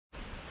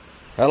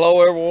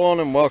Hello everyone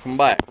and welcome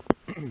back.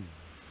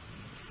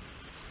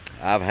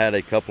 I've had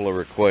a couple of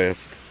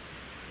requests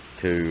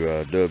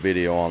to do a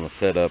video on the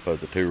setup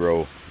of the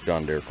 2-row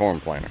John Deere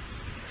corn planter,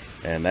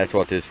 and that's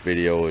what this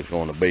video is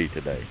going to be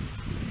today.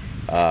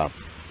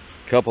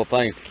 Couple of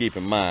things to keep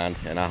in mind,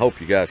 and I hope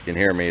you guys can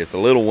hear me. It's a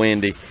little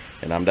windy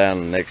and I'm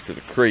down next to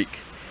the creek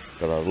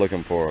because I was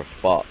looking for a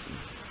spot.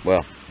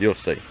 Well, you'll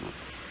see.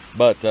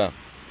 But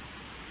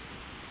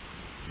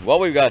what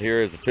we've got here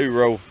is a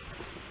 2-row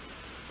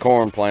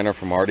corn planter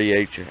from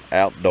RDH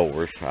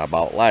Outdoors I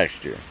bought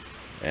last year,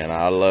 and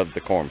I love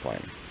the corn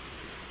planter.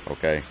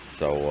 Okay,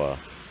 so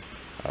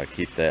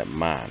keep that in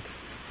mind.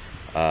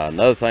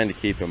 Another thing to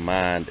keep in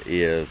mind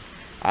is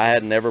I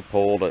had never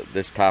pulled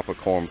this type of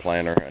corn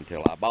planter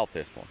until I bought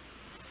this one,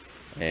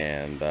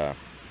 and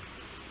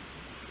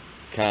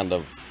kind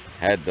of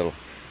had to.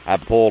 I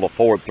pulled a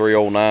Ford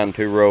 309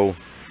 2-row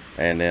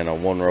and then a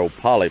 1-row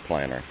poly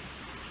planter,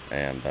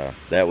 and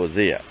that was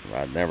it.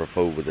 I'd never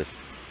fooled with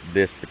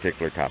this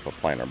particular type of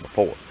planter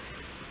before,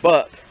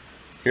 but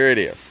here it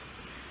is.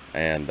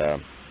 And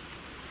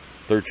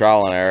through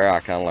trial and error I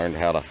kind of learned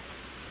how to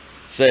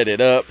set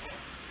it up,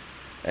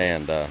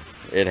 and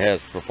it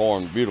has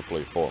performed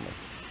beautifully for me.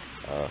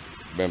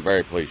 Been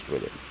very pleased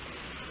with it.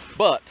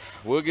 But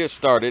we'll get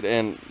started,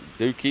 and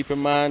do keep in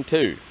mind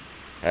too,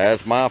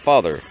 as my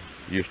father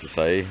used to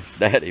say,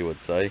 Daddy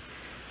would say,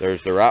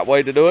 there's the right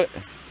way to do it,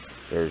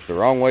 there's the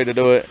wrong way to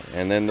do it,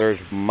 and then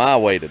there's my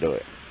way to do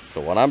it.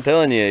 So what I'm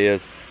telling you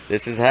is,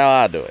 this is how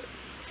I do it.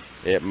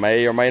 It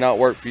may or may not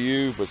work for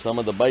you, but some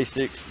of the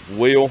basics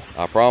will,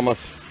 I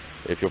promise.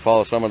 If you'll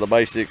follow some of the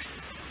basics,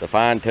 the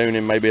fine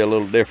tuning may be a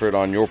little different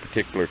on your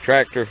particular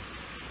tractor,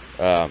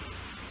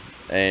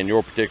 and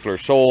your particular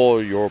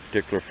soil, your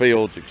particular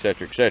fields,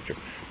 etc., etc.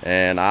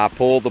 And I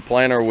pulled the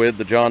planter with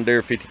the John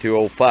Deere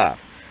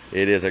 5205.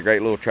 It is a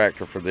great little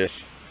tractor for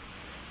this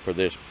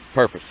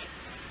purpose.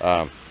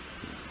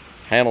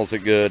 Handles it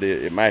good,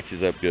 it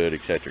matches up good,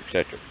 etc.,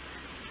 etc.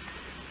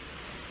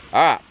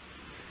 All right,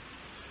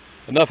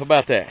 enough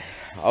about that.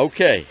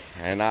 Okay,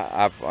 and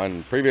I've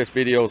on previous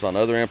videos on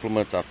other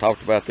implements, I've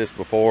talked about this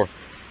before,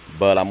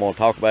 but I'm going to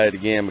talk about it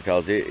again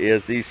because it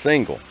is the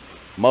single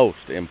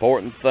most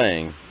important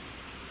thing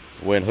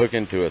when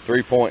hooking to a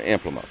 3-point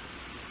implement.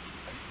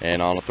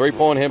 And on a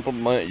 3-point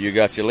implement, you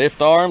got your lift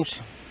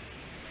arms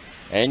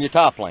and your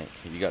top link.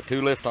 You got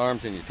 2 lift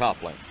arms and your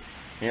top link,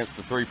 hence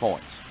the 3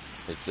 points.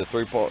 It's the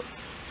 3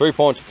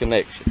 points of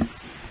connection.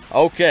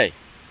 Okay,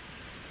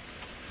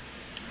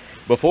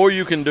 before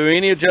you can do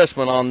any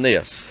adjustment on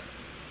this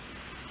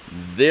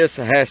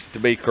has to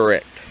be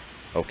correct.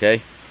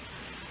 Okay,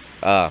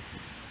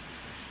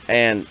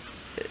 and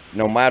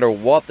no matter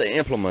what the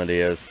implement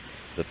is,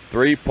 the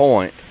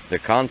 3-point, the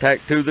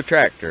contact to the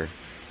tractor,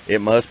 it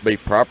must be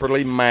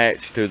properly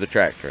matched to the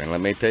tractor. And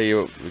let me tell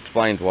you,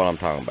 explain what I'm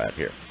talking about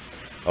here.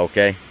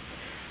 Okay,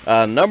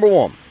 number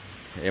one,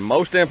 in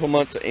most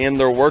implements in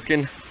their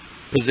working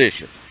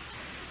position,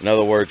 in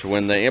other words,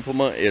 when the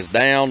implement is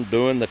down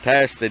doing the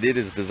task that it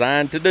is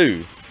designed to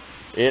do,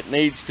 it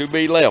needs to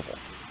be level.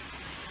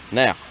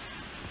 Now,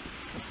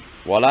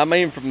 what I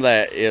mean from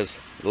that is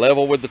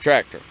level with the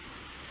tractor.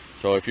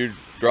 So if you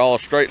draw a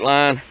straight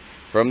line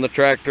from the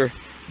tractor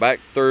back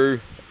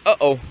through,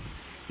 you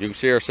can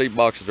see our seat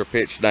boxes are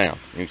pitched down.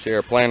 You can see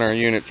our planter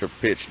units are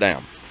pitched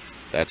down.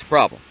 That's a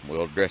problem.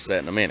 We'll address that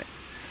in a minute.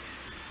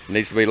 It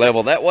needs to be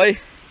level that way,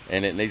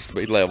 and it needs to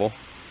be level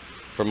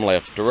from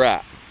left to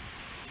right.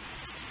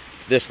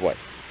 This way,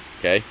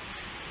 okay?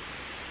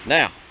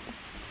 Now,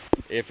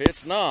 if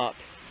it's not,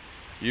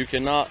 you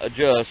cannot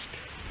adjust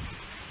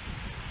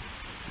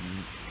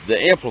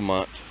the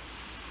implement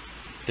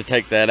to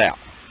take that out.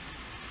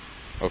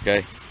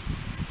 Okay?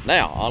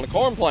 Now, on the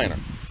corn planter,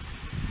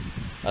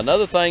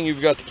 another thing you've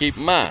got to keep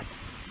in mind,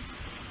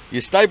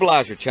 your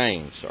stabilizer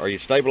chains or your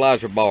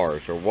stabilizer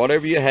bars or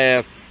whatever you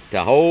have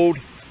to hold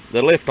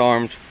the lift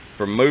arms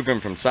from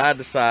moving from side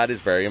to side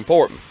is very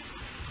important.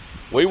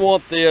 We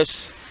want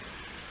this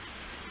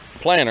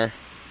planter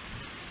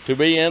to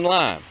be in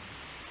line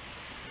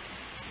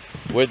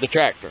with the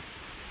tractor,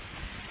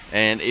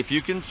 and if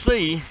you can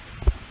see,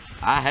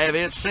 I have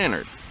it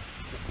centered.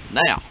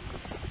 Now,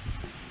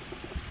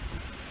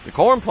 the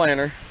corn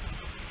planter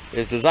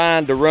is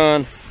designed to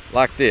run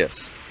like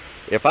this.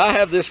 If I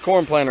have this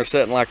corn planter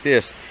sitting like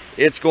this,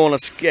 it's going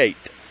to skate.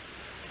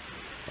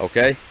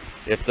 Okay,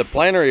 if the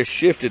planter is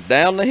shifted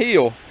down the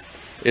hill,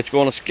 it's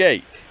going to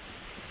skate.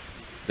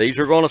 These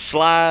are going to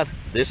slide,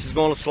 this is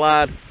going to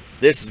slide,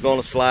 this is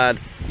going to slide.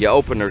 Your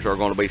openers are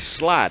going to be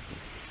sliding.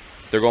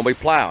 They're going to be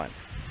plowing,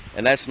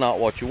 and that's not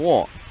what you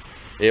want.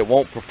 It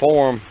won't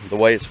perform the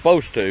way it's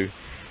supposed to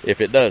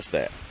if it does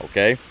that.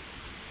 Okay,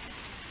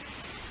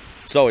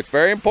 so it's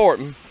very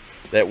important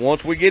that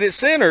once we get it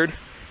centered,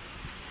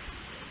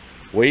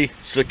 we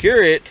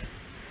secure it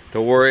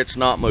to where it's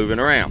not moving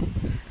around.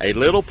 A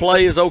little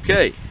play is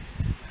okay.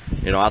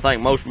 You know, I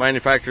think most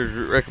manufacturers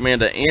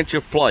recommend 1 inch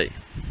of play.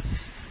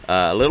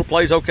 A little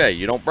play is okay.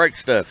 You don't break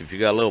stuff if you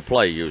got a little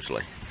play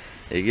usually.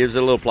 It gives it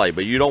a little play,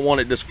 but you don't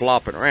want it just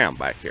flopping around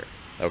back here,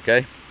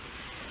 okay?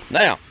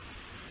 Now,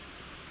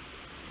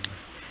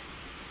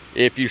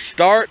 if you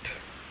start,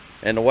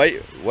 and the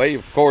way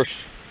of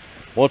course,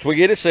 once we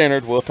get it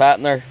centered, we'll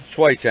tighten their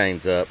sway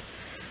chains up.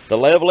 To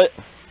level it,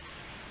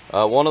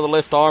 one of the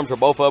lift arms or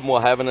both of them will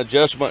have an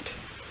adjustment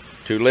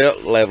to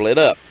level it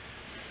up.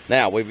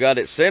 Now, we've got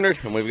it centered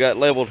and we've got it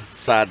leveled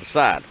side to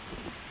side.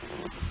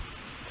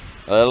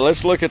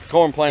 Let's look at the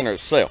corn planter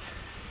itself.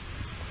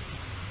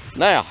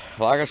 Now,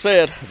 like I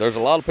said, there's a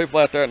lot of people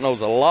out there that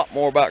knows a lot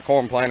more about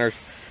corn planters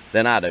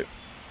than I do.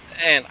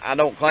 And I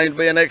don't claim to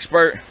be an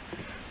expert,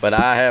 but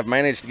I have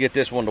managed to get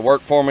this one to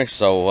work for me,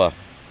 so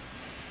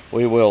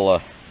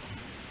we'll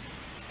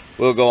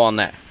go on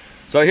that.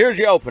 So here's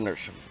your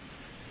openers,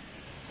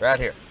 right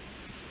here,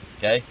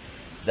 okay?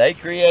 They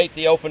create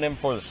the opening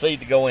for the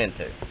seed to go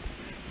into.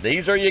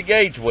 These are your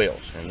gauge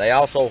wheels, and they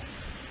also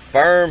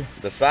firm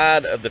the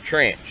side of the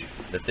trench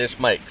that this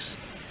makes,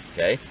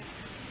 okay?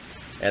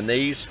 And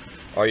these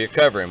are your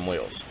covering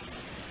wheels.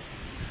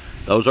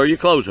 Those are your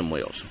closing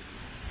wheels.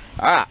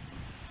 All right.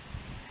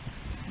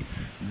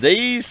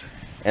 These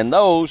and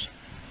those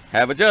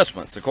have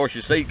adjustments. Of course,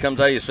 your seed comes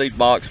out of your seed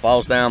box,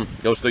 falls down,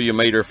 goes through your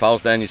meter,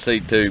 falls down your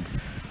seed tube,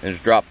 and is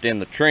dropped in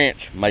the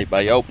trench made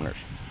by your openers.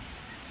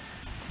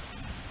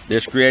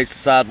 This creates the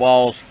side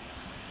walls.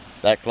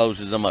 That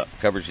closes them up,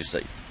 covers your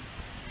seed.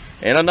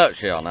 In a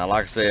nutshell. Now,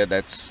 like I said,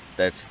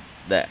 that's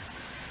that.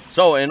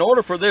 So, in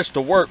order for this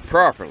to work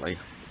properly,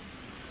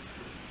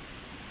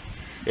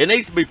 it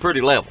needs to be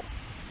pretty level,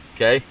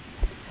 okay?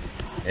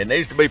 It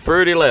needs to be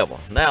pretty level.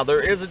 Now,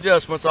 there is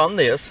adjustments on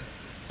this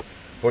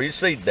for your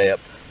seed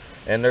depth,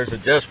 and there's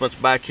adjustments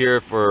back here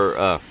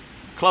for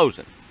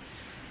closing.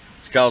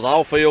 It's because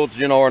all fields,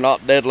 you know, are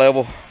not dead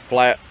level,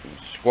 flat,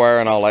 square,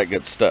 and all that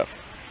good stuff.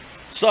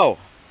 So,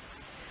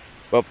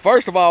 but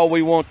first of all,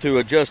 we want to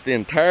adjust the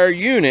entire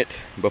unit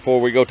before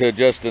we go to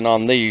adjusting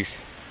on these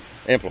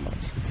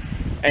implements.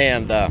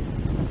 And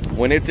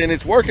when it's in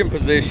its working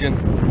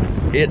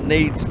position, it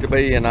needs to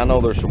be, and I know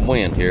there's some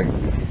wind here,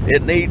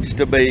 it needs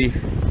to be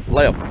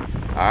level.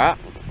 All right.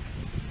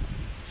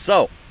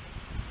 So,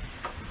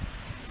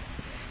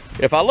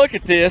 if I look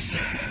at this,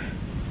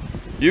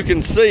 you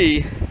can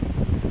see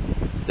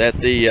that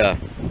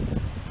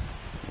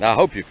I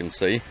hope you can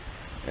see,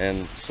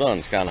 and the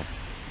sun's kind of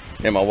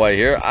in my way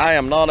here. I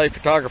am not a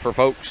photographer,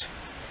 folks,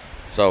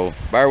 so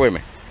bear with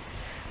me.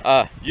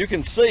 You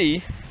can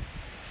see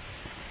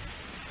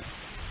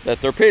that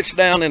they're pitched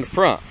down in the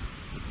front.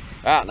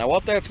 All right, now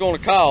what that's going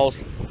to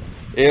cause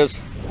is,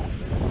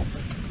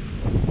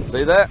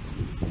 see that?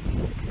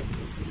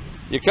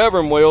 Your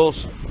covering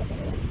wheels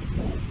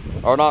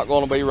are not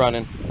going to be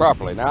running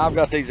properly. Now, I've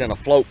got these in a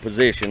float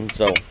position,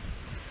 so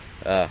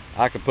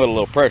I can put a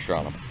little pressure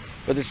on them,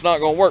 but it's not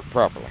going to work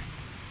properly.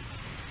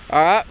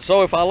 All right,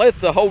 so if I let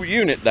the whole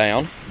unit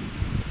down,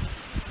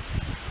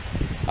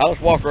 I'll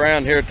just walk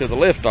around here to the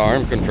lift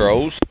arm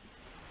controls,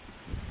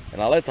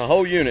 and I let the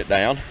whole unit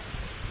down.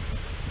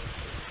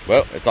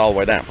 Well, it's all the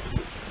way down.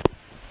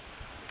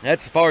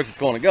 That's as far as it's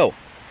going to go.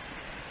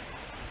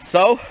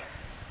 So,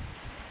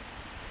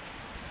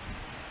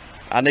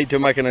 I need to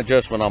make an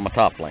adjustment on my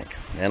top link.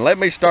 And let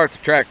me start the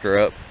tractor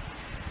up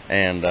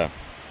and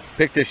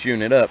pick this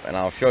unit up, and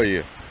I'll show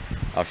you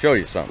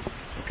something.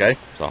 Okay,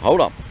 so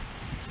hold on.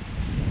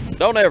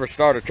 Don't ever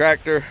start a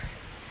tractor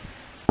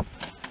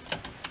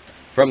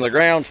from the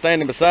ground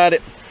standing beside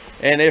it.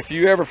 And if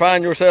you ever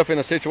find yourself in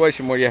a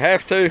situation where you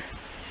have to,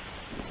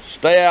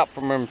 stay out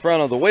from in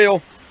front of the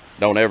wheel.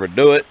 Don't ever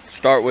do it to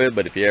start with,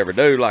 but if you ever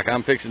do, like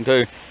I'm fixing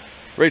to,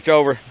 reach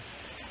over,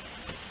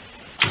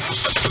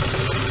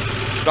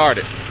 start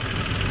it.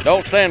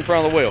 Don't stand in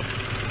front of the wheel,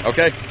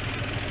 okay?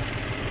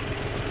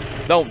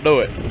 Don't do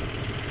it.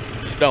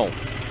 Just don't.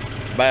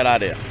 It's a bad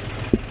idea.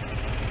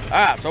 All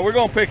right, so we're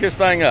gonna pick this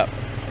thing up.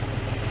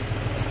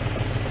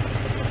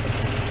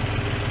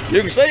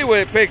 You can see when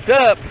it picked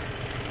up,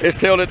 it's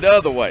tilted the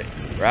other way,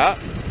 right?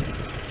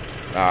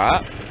 All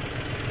right.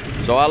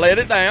 So I let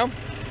it down.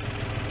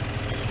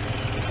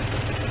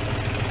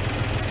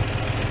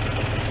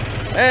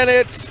 And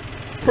it's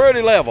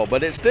pretty level,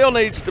 but it still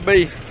needs to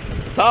be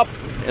top.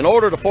 In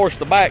order to force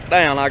the back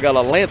down, I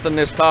gotta lengthen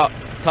this top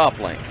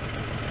length.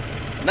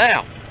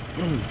 Now,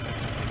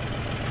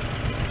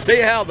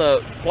 see how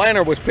the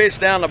planter was pitched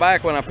down the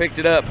back when I picked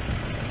it up?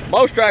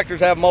 Most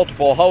tractors have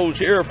multiple holes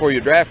here for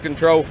your draft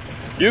control.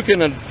 You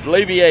can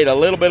alleviate a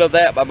little bit of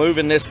that by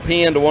moving this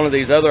pin to one of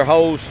these other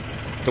holes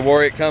to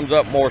where it comes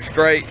up more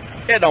straight.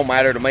 It don't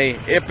matter to me.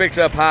 It picks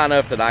up high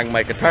enough that I can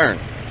make a turn.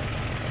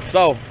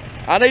 So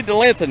I need to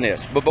lengthen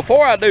this, but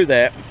before I do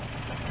that,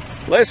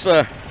 let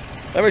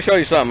me show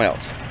you something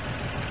else.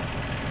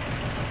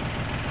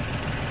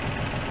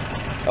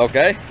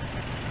 Okay,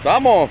 so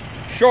I'm gonna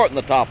shorten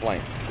the top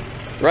length,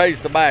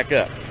 raise the back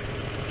up.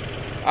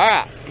 All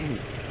right,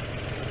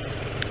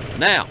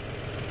 now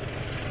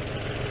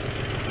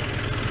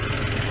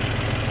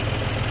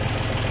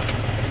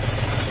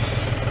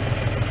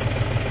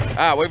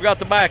we've got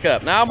the back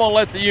up. Now I'm gonna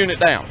let the unit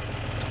down.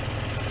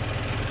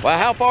 Well,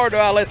 how far do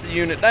I let the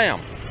unit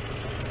down?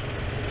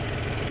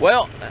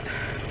 Well,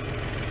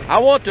 I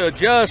want to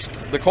adjust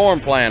the corn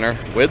planter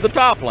with the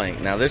top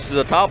link. Now this is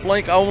a top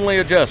link only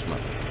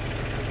adjustment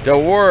to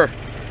where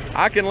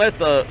I can let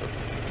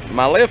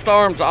my lift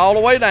arms all the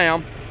way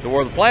down to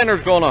where the planter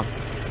is going to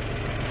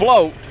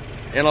float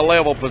in a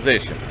level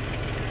position.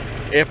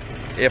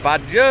 If I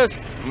just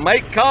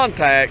make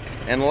contact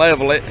and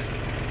level it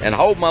and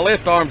hold my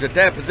lift arms at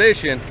that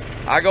position,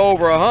 I go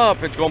over a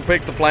hump, it's going to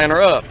pick the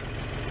planter up.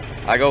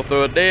 I go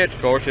through a ditch,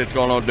 of course, it's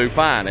going to do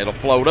fine. It'll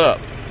float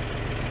up.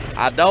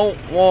 I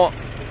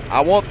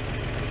want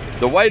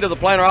the weight of the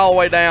planter all the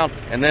way down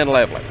and then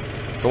level it.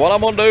 So what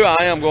I'm going to do,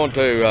 I am going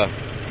to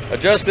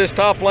adjust this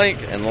top link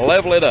and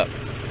level it up.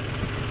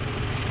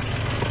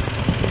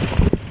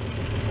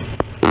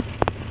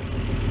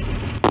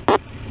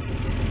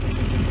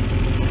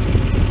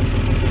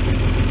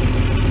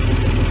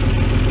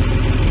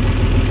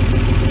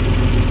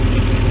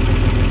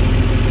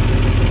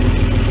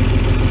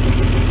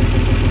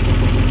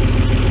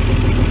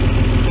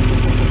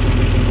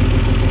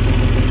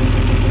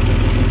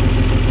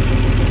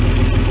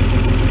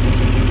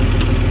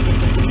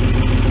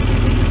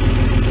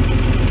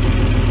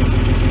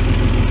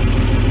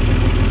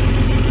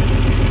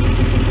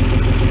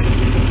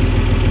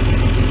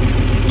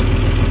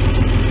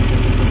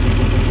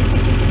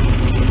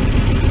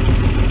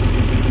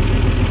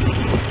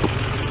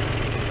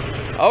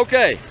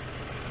 Okay,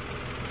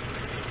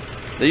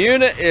 the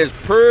unit is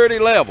pretty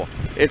level.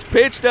 It's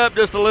pitched up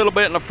just a little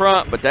bit in the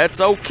front, but that's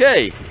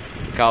okay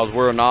because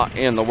we're not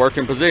in the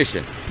working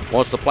position.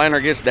 Once the planter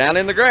gets down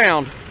in the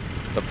ground,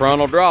 the front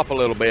will drop a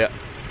little bit,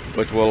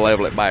 which will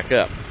level it back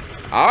up.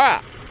 All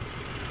right,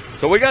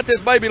 so we got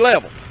this baby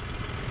level,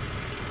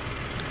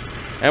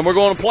 and we're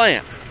going to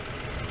plant.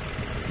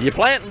 Your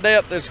planting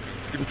depth is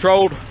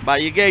controlled by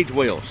your gauge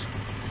wheels,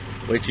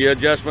 which your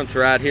adjustments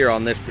right here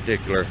on this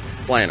particular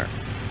planter.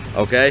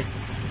 Okay,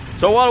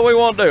 so what do we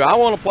want to do? I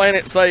want to plant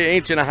it, say,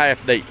 1.5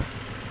 inches deep,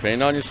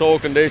 depending on your soil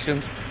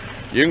conditions.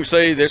 You can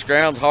see this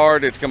ground's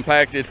hard, it's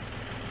compacted,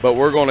 but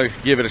we're going to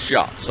give it a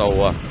shot.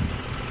 So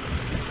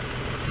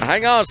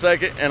hang on a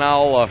second, and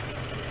I'm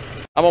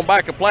gonna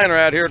back the planter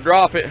out here,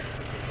 drop it,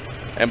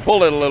 and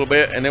pull it a little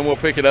bit, and then we'll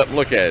pick it up and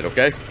look at it.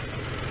 Okay,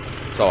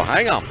 so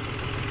hang on.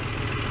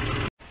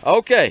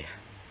 Okay,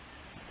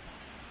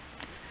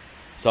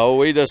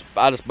 so I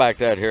just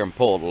backed out here and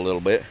pulled a little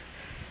bit.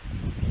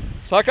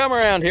 So I come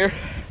around here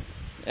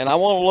and I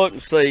want to look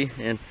and see,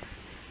 and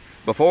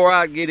before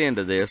I get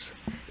into this,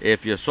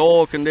 if your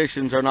soil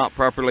conditions are not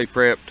properly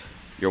prepped,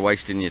 you're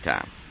wasting your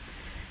time.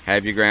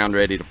 Have your ground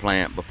ready to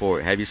plant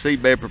before, have your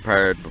seed bed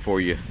prepared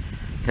before you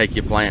take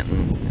your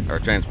planting or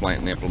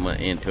transplanting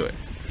implement into it.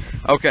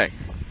 Okay,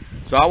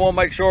 so I want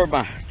to make sure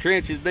my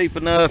trench is deep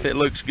enough, it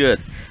looks good.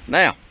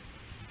 Now,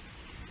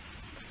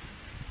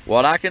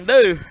 what I can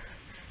do,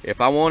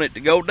 if I want it to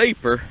go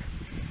deeper,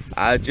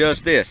 I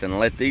adjust this and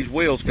let these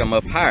wheels come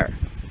up higher.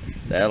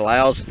 That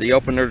allows the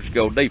openers to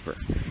go deeper.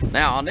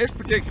 Now on this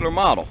particular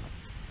model,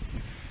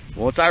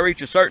 once I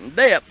reach a certain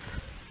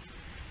depth,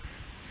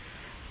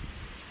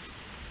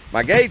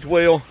 my gauge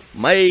wheel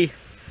may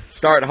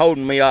start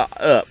holding me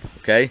up,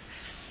 okay?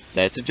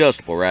 That's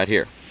adjustable right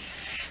here.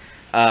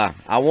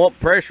 I want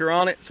pressure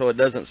on it so it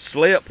doesn't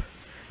slip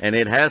and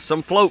it has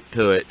some float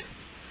to it.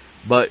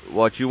 But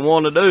what you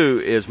want to do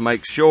is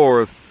make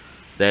sure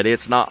that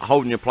it's not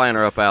holding your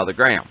planter up out of the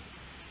ground,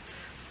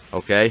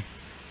 okay?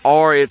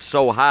 Or it's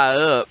so high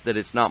up that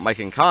it's not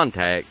making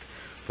contact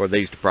for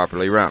these to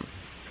properly run.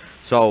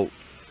 So,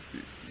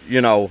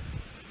 you know,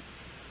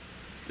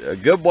 a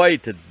good way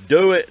to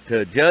do it,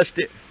 to adjust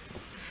it,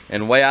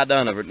 and the way I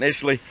done it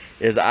initially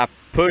is I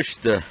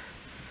pushed the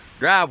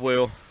drive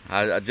wheel,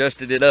 I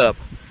adjusted it up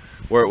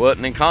where it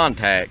wasn't in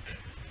contact,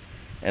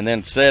 and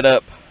then set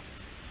up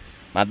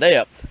my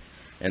depth,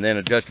 and then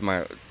adjusted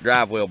my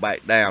drive wheel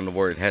back down to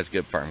where it has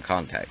good firm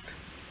contact.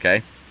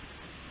 Okay,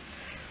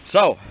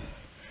 so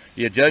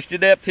you adjust your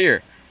depth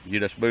here, you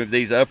just move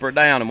these up or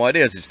down, and what it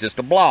is, it's just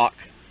a block,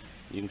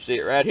 you can see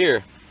it right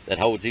here, that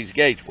holds these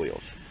gauge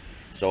wheels.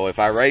 So if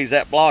I raise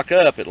that block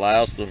up, it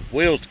allows the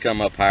wheels to come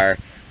up higher,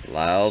 it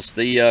allows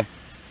the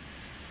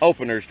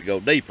openers to go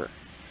deeper.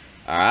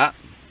 All right,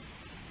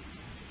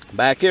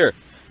 back here,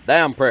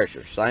 down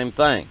pressure, same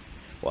thing.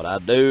 What I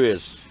do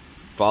is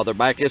farther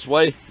back this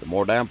way, the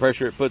more down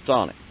pressure it puts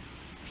on it.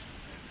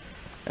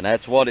 And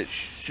that's what it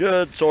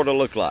should sort of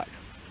look like.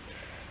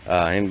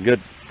 In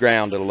good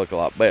ground, it'll look a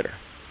lot better.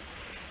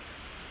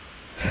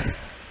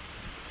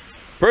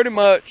 Pretty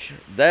much,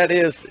 that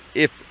is,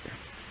 if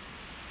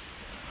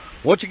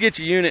once you get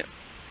your unit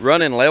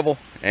running level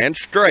and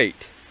straight,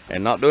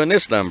 and not doing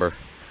this number,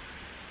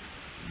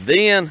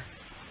 then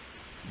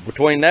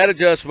between that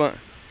adjustment,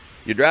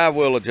 your drive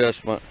wheel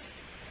adjustment,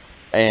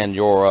 and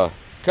your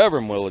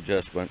covering wheel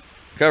adjustment,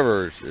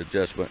 covers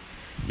adjustment,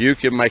 you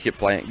can make it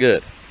plant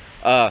good.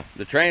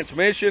 The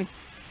transmission,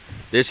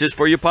 this is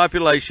for your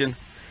population,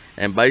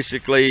 and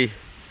basically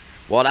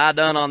what I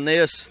done on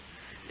this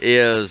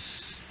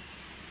is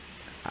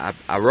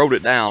I wrote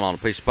it down on a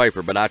piece of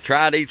paper, but I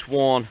tried each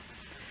one.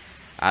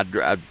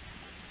 I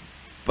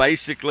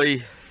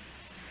basically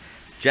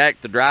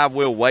jacked the drive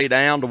wheel way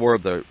down to where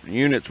the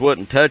units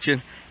wasn't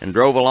touching and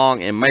drove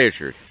along and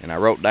measured. And I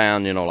wrote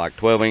down, you know, like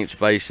 12-inch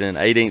spacing,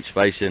 8-inch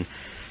spacing,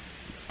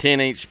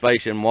 10-inch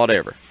spacing,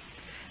 whatever.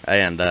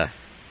 And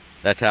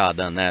that's how I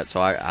done that.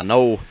 So I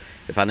know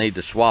if I need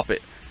to swap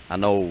it, I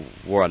know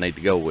where I need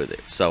to go with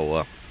it.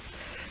 So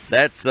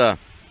that's the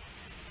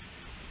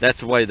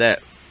way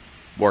that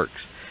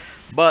works.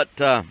 But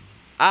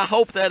I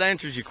hope that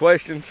answers your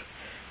questions.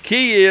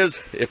 Key is,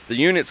 if the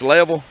unit's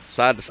level,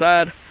 side to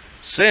side,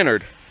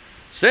 centered.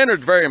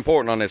 Centered's very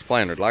important on this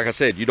planter. Like I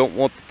said, you don't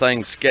want the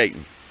thing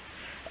skating.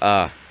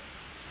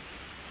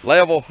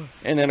 Level,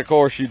 and then of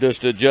course you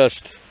just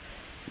adjust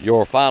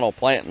your final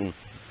planting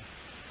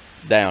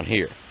down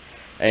here.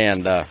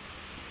 And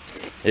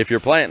if you're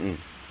planting,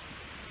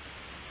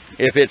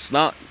 if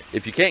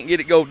you can't get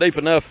it go deep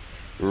enough,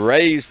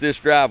 raise this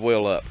drive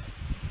wheel up.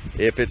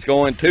 If it's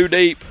going too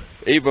deep,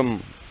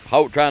 even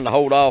trying to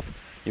hold off,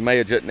 you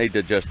may just need to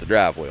adjust the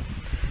drive wheel.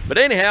 But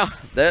anyhow,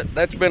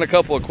 that's been a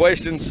couple of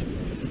questions.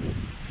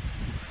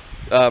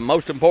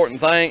 Most important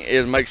thing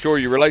is make sure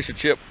your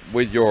relationship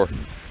with your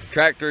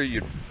tractor,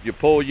 your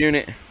pull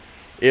unit,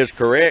 is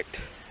correct.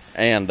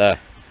 And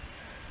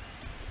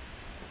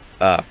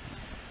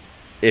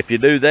if you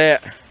do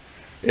that,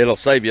 it'll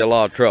save you a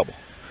lot of trouble.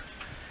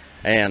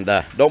 And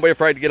don't be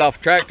afraid to get off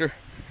the tractor,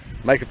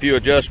 make a few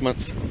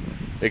adjustments,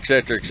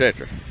 etc.,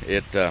 etc.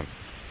 It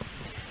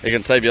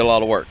can save you a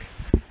lot of work.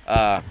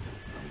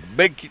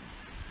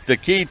 The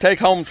key take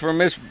homes from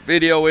this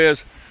video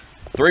is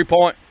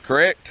 3-point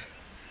correct,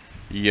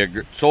 your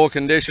soil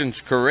conditions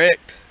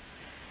correct,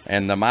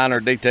 and the minor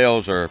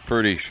details are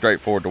pretty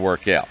straightforward to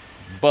work out.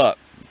 But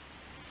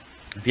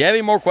if you have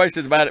any more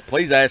questions about it,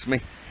 please ask me.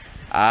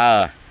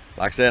 Like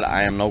I said,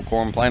 I am no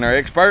corn planter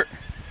expert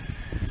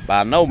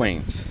by no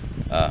means.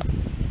 I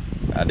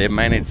did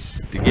manage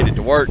to get it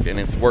to work, and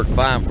it's worked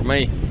fine for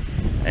me.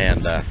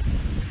 And I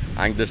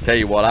can just tell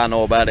you what I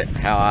know about it,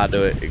 how I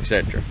do it,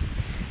 etc.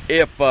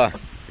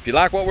 If you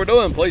like what we're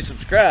doing, please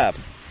subscribe.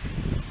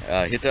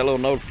 Hit that little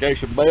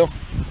notification bell.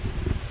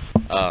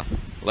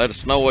 Let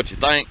us know what you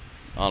think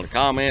on the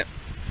comment,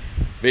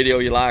 video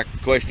you like,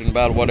 question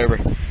about it, whatever.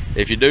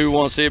 If you do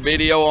want to see a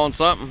video on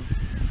something,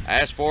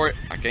 ask for it.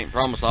 I can't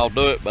promise I'll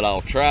do it, but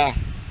I'll try.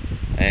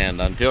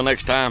 And until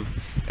next time,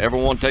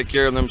 everyone take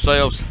care of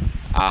themselves.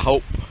 I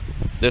hope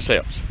this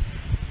helps.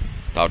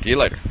 Talk to you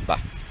later.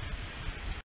 Bye.